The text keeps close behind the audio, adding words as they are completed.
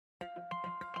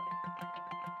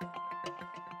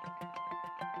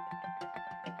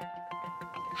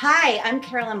Hi, I'm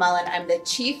Carolyn Mullen. I'm the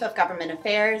Chief of Government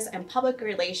Affairs and Public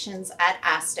Relations at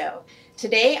ASTHO.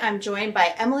 Today, I'm joined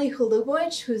by Emily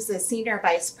Holubowich, who's the Senior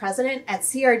Vice President at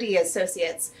CRD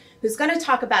Associates, who's going to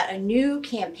talk about a new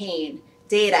campaign,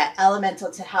 Data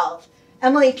Elemental to Health.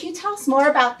 Emily, can you tell us more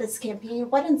about this campaign?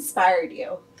 What inspired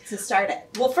you to start it?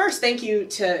 Well, first, thank you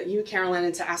to you, Carolyn,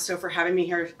 and to ASTHO for having me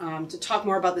here to talk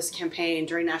more about this campaign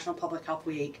during National Public Health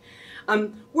Week.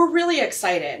 We're really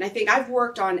excited, and I think I've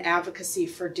worked on advocacy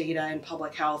for data in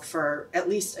public health for at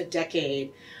least a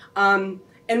decade. And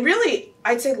really,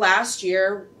 I'd say last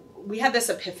year, we had this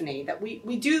epiphany that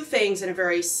we do things in a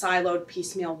very siloed,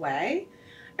 piecemeal way,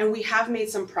 and we have made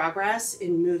some progress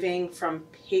in moving from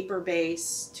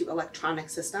paper-based to electronic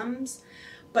systems,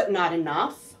 but not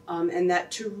enough, and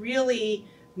that to really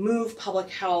move public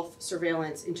health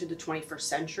surveillance into the 21st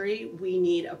century, we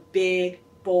need a big,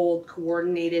 bold,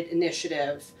 coordinated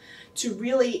initiative to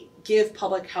really give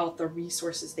public health the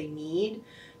resources they need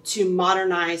to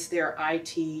modernize their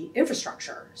IT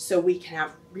infrastructure so we can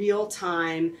have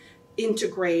real-time,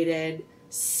 integrated,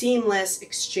 seamless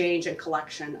exchange and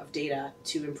collection of data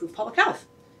to improve public health.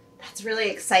 That's really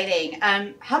exciting.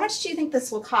 How much do you think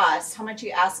this will cost? How much are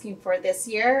you asking for this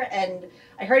year? And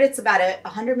I heard it's about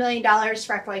 $100 million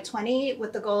for FY20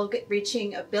 with the goal of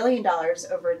reaching $1 billion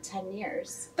over 10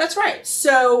 years. That's right.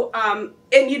 So,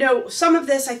 and you know, some of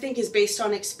this I think is based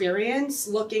on experience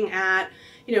looking at,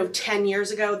 10 years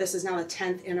ago, this is now the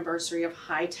 10th anniversary of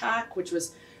high tech, which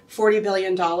was $40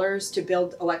 billion to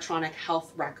build electronic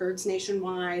health records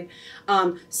nationwide.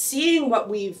 Seeing what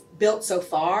we've built so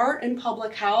far in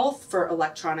public health for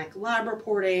electronic lab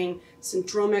reporting,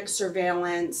 syndromic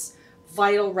surveillance,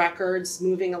 vital records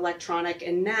moving electronic,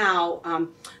 and now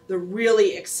the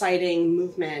really exciting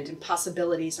movement and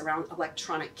possibilities around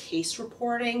electronic case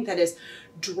reporting that is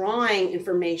drawing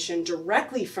information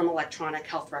directly from electronic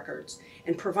health records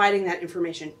and providing that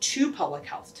information to public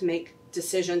health to make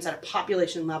decisions at a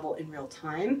population level in real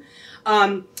time.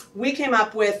 We came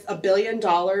up with $1 billion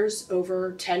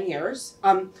over 10 years.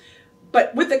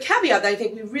 But with the caveat that I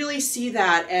think we really see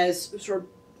that as sort of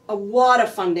a lot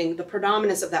of funding, the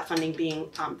predominance of that funding being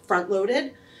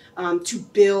front-loaded to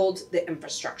build the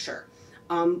infrastructure.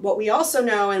 What we also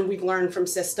know, and we've learned from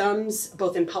systems,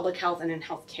 both in public health and in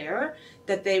healthcare,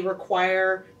 that they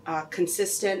require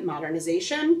consistent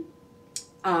modernization.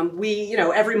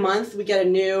 Every month we get a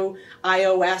new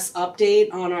iOS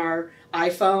update on our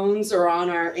iPhones or on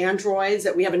our Androids,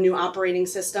 that we have a new operating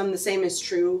system. The same is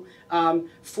true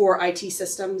for IT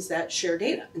systems that share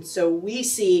data. And so we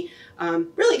see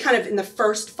really kind of in the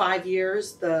first 5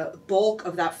 years, the bulk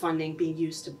of that funding being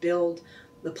used to build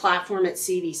the platform at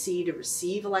CDC to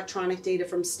receive electronic data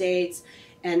from states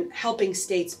and helping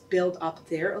states build up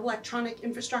their electronic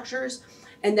infrastructures.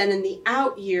 And then in the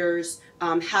out years,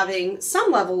 having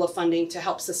some level of funding to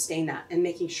help sustain that and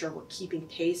making sure we're keeping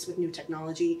pace with new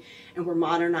technology and we're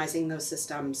modernizing those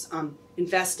systems.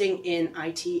 Investing in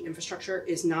IT infrastructure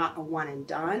is not a one and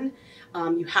done.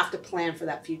 You have to plan for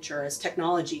that future as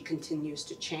technology continues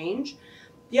to change.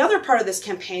 The other part of this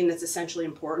campaign that's essentially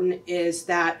important is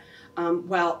that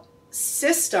while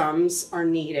systems are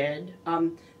needed,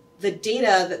 the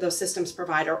data that those systems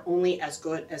provide are only as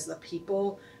good as the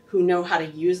people who know how to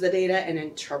use the data and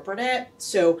interpret it.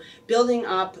 So building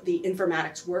up the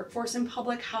informatics workforce in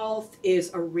public health is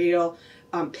a real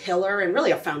pillar and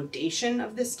really a foundation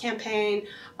of this campaign,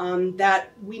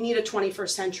 that we need a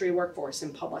 21st century workforce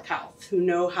in public health who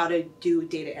know how to do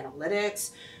data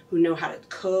analytics, who know how to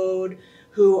code,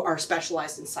 who are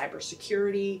specialized in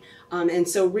cybersecurity. And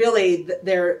so really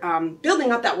they're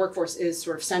building up that workforce is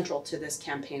sort of central to this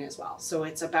campaign as well. So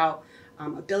it's about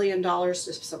 $1 billion to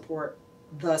support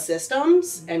the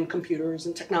systems and computers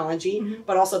and technology,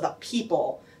 but also the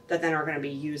people that then are going to be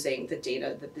using the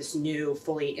data that this new,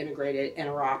 fully integrated,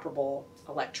 interoperable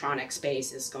electronic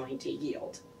space is going to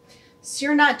yield. So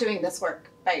you're not doing this work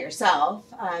by yourself.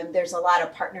 There's a lot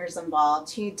of partners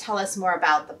involved. Can you tell us more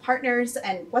about the partners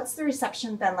and what's the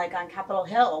reception been like on Capitol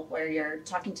Hill where you're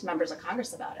talking to members of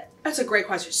Congress about it? That's a great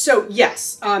question. So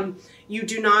yes, you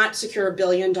do not secure $1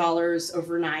 billion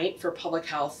overnight for public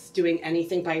health doing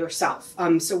anything by yourself.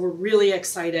 So we're really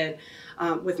excited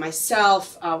with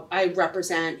myself. I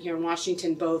represent here in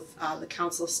Washington both the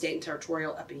Council of State and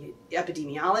Territorial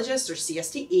Epidemiologists, or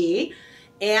CSTE,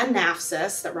 and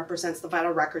NAFSIS, that represents the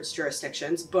vital records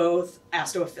jurisdictions, both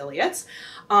ASTHO affiliates,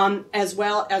 as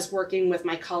well as working with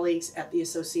my colleagues at the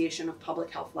Association of Public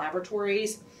Health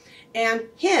Laboratories, and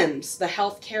HIMSS, the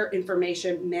Healthcare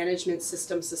Information Management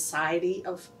System Society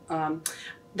of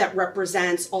that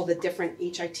represents all the different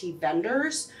HIT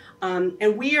vendors.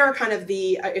 And we are kind of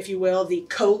the, if you will, the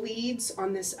co-leads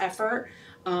on this effort.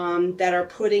 that are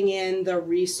putting in the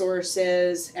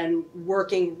resources and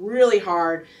working really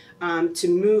hard to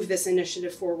move this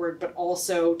initiative forward, but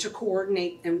also to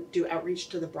coordinate and do outreach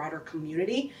to the broader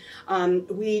community.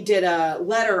 We did a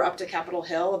letter up to Capitol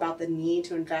Hill about the need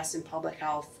to invest in public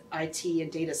health, IT, and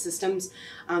data systems.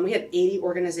 We had 80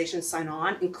 organizations sign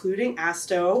on, including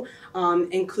ASTHO,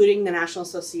 including the National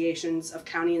Associations of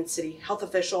County and City Health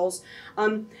Officials,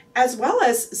 as well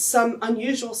as some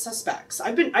unusual suspects.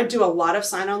 I do a lot of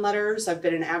sign-on letters. I've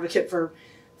been an advocate for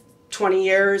 20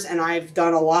 years, and I've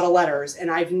done a lot of letters,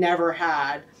 and I've never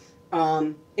had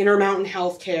Intermountain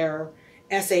Healthcare,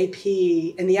 SAP,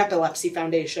 and the Epilepsy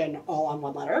Foundation all on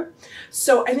one letter.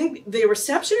 So I think the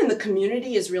reception in the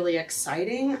community is really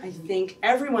exciting. I think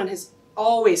everyone has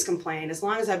always complained, as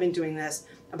long as I've been doing this,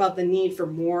 about the need for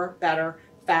more, better,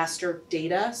 faster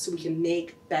data so we can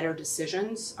make better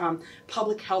decisions.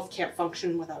 Public health can't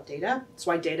function without data. That's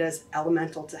why data is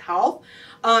elemental to health.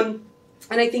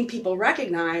 And I think people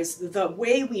recognize the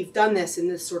way we've done this in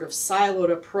this sort of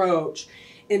siloed approach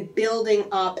in building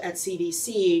up at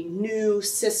CDC new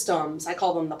systems. I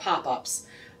call them the pop-ups.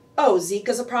 Oh,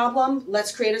 Zika's a problem.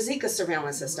 Let's create a Zika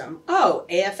surveillance system. Oh,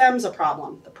 AFM's a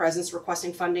problem. The president's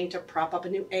requesting funding to prop up a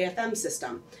new AFM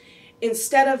system.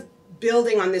 Instead of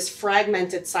building on this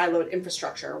fragmented, siloed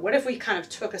infrastructure, what if we kind of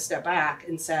took a step back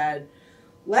and said,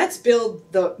 let's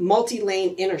build the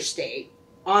multi-lane interstate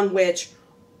on which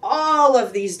all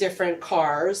of these different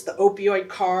cars, the opioid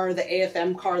car, the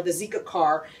AFM car, the Zika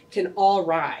car, can all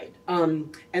ride.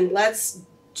 And let's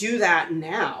do that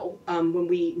now when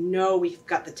we know we've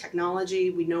got the technology,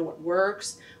 we know what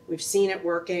works, we've seen it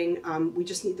working, we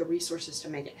just need the resources to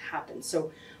make it happen.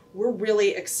 So we're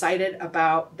really excited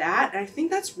about that. And I think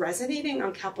that's resonating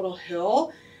on Capitol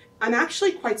Hill. I'm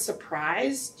actually quite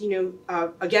surprised.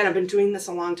 Again, I've been doing this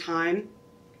a long time.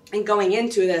 And going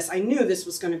into this, I knew this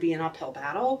was going to be an uphill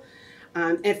battle.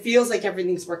 It feels like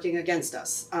everything's working against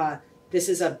us. This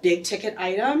is a big ticket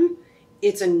item.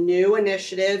 It's a new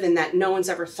initiative in that no one's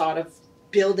ever thought of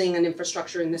building an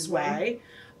infrastructure in this way.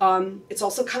 It's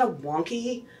also kind of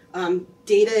wonky.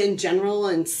 Data in general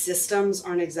and systems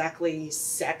aren't exactly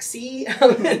sexy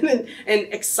and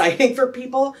exciting for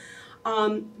people.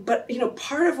 But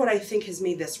part of what I think has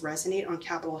made this resonate on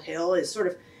Capitol Hill is sort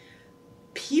of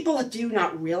people do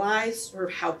not realize sort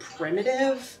of how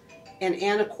primitive and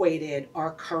antiquated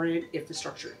our current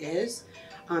infrastructure is.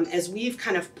 As we've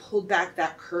kind of pulled back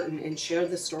that curtain and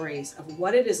shared the stories of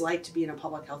what it is like to be in a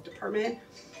public health department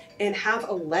and have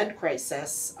a lead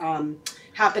crisis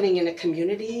happening in a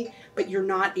community, but you're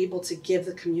not able to give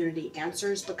the community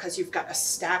answers because you've got a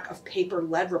stack of paper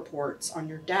lead reports on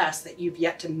your desk that you've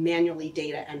yet to manually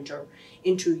data enter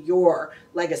into your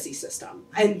legacy system.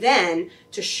 And then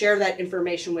to share that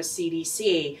information with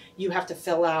CDC, you have to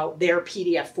fill out their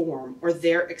PDF form or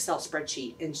their Excel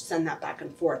spreadsheet and send that back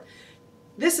and forth.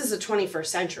 This is the 21st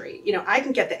century. You know, I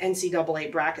can get the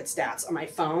NCAA bracket stats on my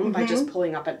phone by just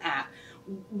pulling up an app.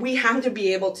 We have to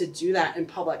be able to do that in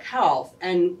public health.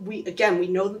 And we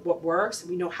know what works.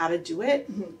 We know how to do it.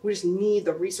 We just need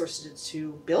the resources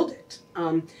to build it.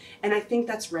 And I think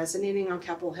that's resonating on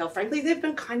Capitol Hill. Frankly, they've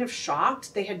been kind of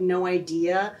shocked. They had no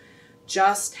idea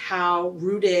just how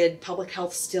rooted public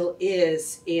health still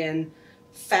is in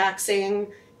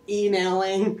faxing,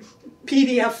 emailing,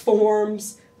 PDF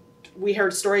forms. We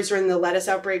heard stories during the lettuce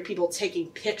outbreak, people taking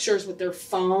pictures with their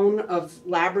phone of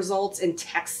lab results and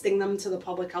texting them to the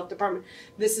public health department.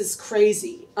 This is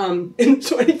crazy. In the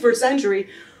 21st century,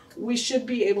 we should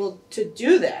be able to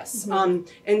do this.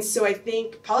 And so I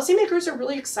think policymakers are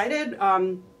really excited.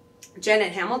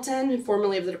 Janet Hamilton,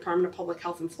 formerly of the Department of Public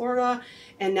Health in Florida,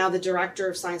 and now the Director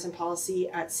of Science and Policy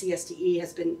at CSDE,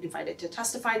 has been invited to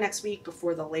testify next week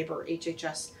before the Labor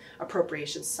HHS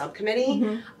Appropriations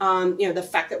Subcommittee. The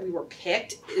fact that we were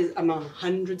picked among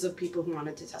hundreds of people who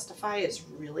wanted to testify is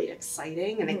really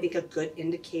exciting, and I think a good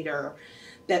indicator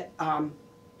that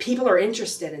people are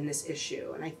interested in this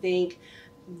issue. And I think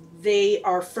they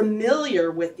are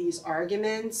familiar with these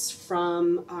arguments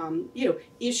from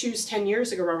issues 10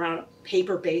 years ago around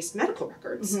paper-based medical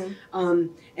records. And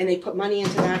they put money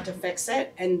into that to fix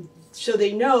it. And so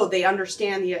they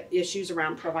understand the issues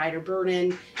around provider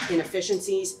burden,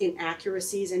 inefficiencies,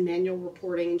 inaccuracies in manual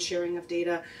reporting and sharing of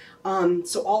data.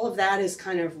 So all of that is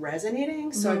kind of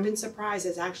resonating. So I've been surprised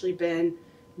it's actually been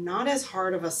not as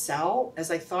hard of a sell as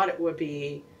I thought it would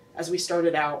be as we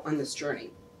started out on this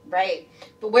journey. Right.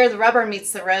 But where the rubber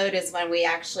meets the road is when we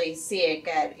actually see it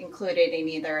get included in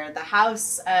either the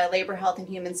House Labor, Health, and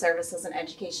Human Services and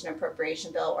Education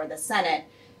Appropriation Bill or the Senate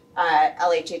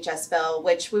LHHS bill,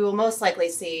 which we will most likely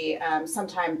see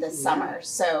sometime this summer.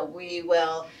 So we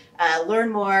will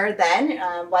learn more then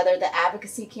whether the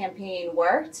advocacy campaign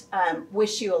worked.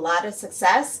 Wish you a lot of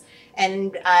success.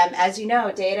 And as you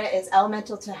know, data is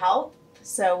elemental to health.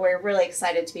 So we're really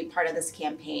excited to be part of this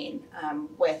campaign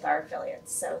with our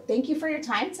affiliates. So thank you for your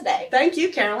time today. Thank you,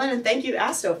 Carolyn, and thank you,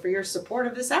 ASTHO, for your support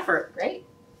of this effort. Great.